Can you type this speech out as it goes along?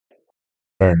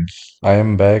Friends, I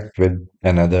am back with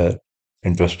another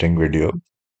interesting video.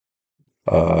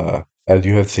 As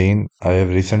you have seen, I have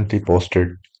recently posted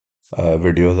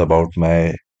videos about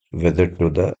my visit to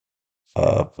the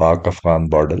Pak Afghan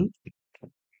border,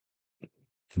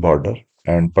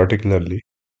 and particularly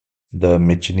the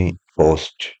Michni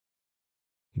post.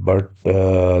 But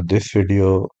this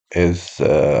video is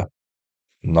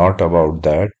not about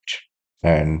that,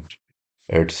 and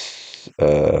it's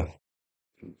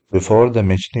before the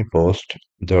Michni post.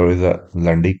 There is a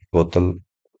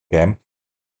camp,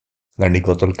 Landi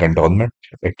Kotal cantonment,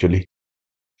 actually.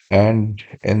 And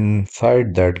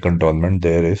inside that cantonment,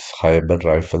 there is Khyber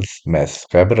Rifles mess.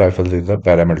 Khyber Rifles is a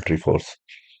paramilitary force.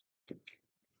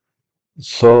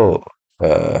 So,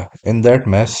 in that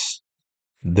mess,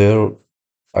 there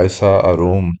I saw a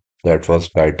room that was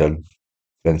titled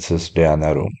Princess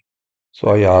Diana Room. So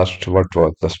I asked what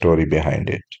was the story behind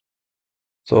it.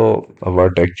 So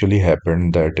what actually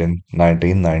happened that in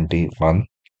 1991,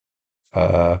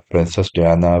 Princess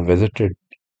Diana visited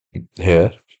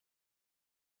here,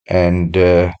 and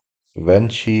when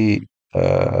she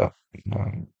uh,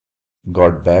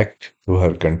 got back to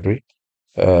her country,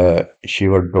 she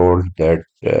was told that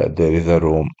there is a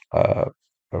room uh,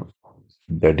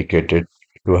 dedicated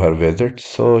to her visit.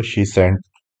 So she sent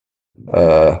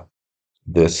uh,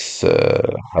 this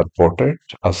her portrait,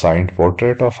 a signed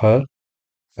portrait of her,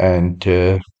 and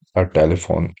a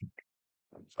telephone,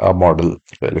 a model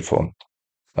telephone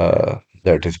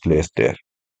that is placed there.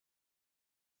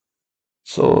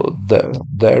 So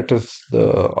that is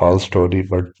the all story.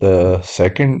 But the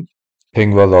second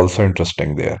thing was also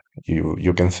interesting there.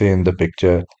 You can see in the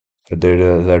picture there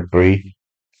is a tree,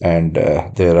 and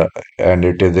and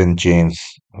it is in chains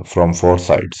from four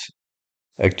sides.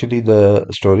 Actually, the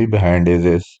story behind it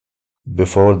is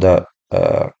before the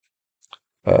uh,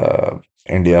 uh,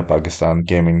 India Pakistan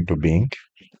came into being.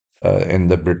 In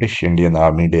the British Indian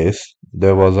Army days,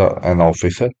 there was an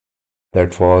officer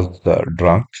that was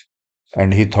drunk,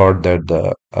 and he thought that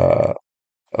the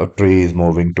a tree is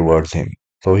moving towards him.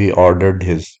 So he ordered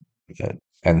his uh,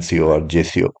 NCO or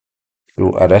JCO to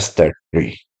arrest that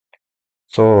tree.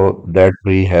 So that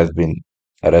tree has been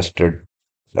arrested,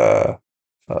 uh,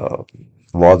 uh,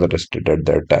 was arrested at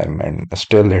that time, and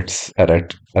still it's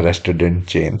arrested in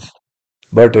chains.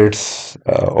 But it's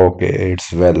okay,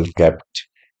 it's well kept,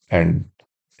 and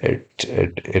it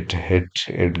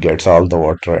gets all the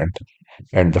water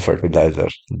and the fertilizer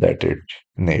that it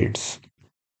needs.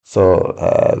 So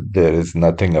there is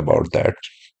nothing about that.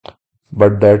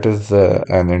 But that is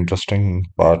an interesting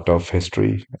part of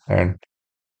history, and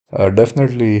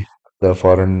definitely a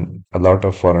lot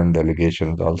of foreign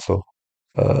delegations also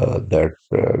that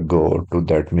go to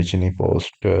that Michini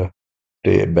post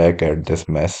back at this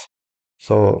mess.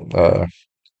 So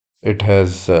it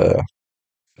has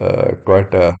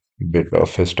quite a bit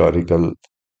of historical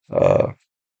uh,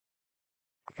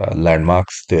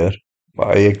 landmarks there.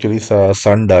 I actually saw a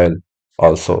sundial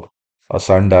also. A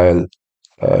sundial,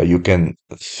 you can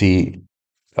see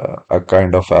a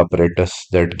kind of apparatus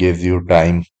that gives you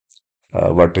time,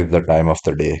 what is the time of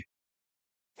the day.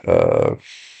 Uh,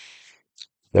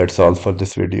 that's all for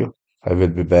this video. I will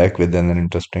be back with an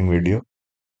interesting video.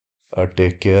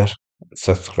 Take care,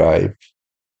 subscribe,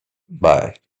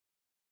 bye.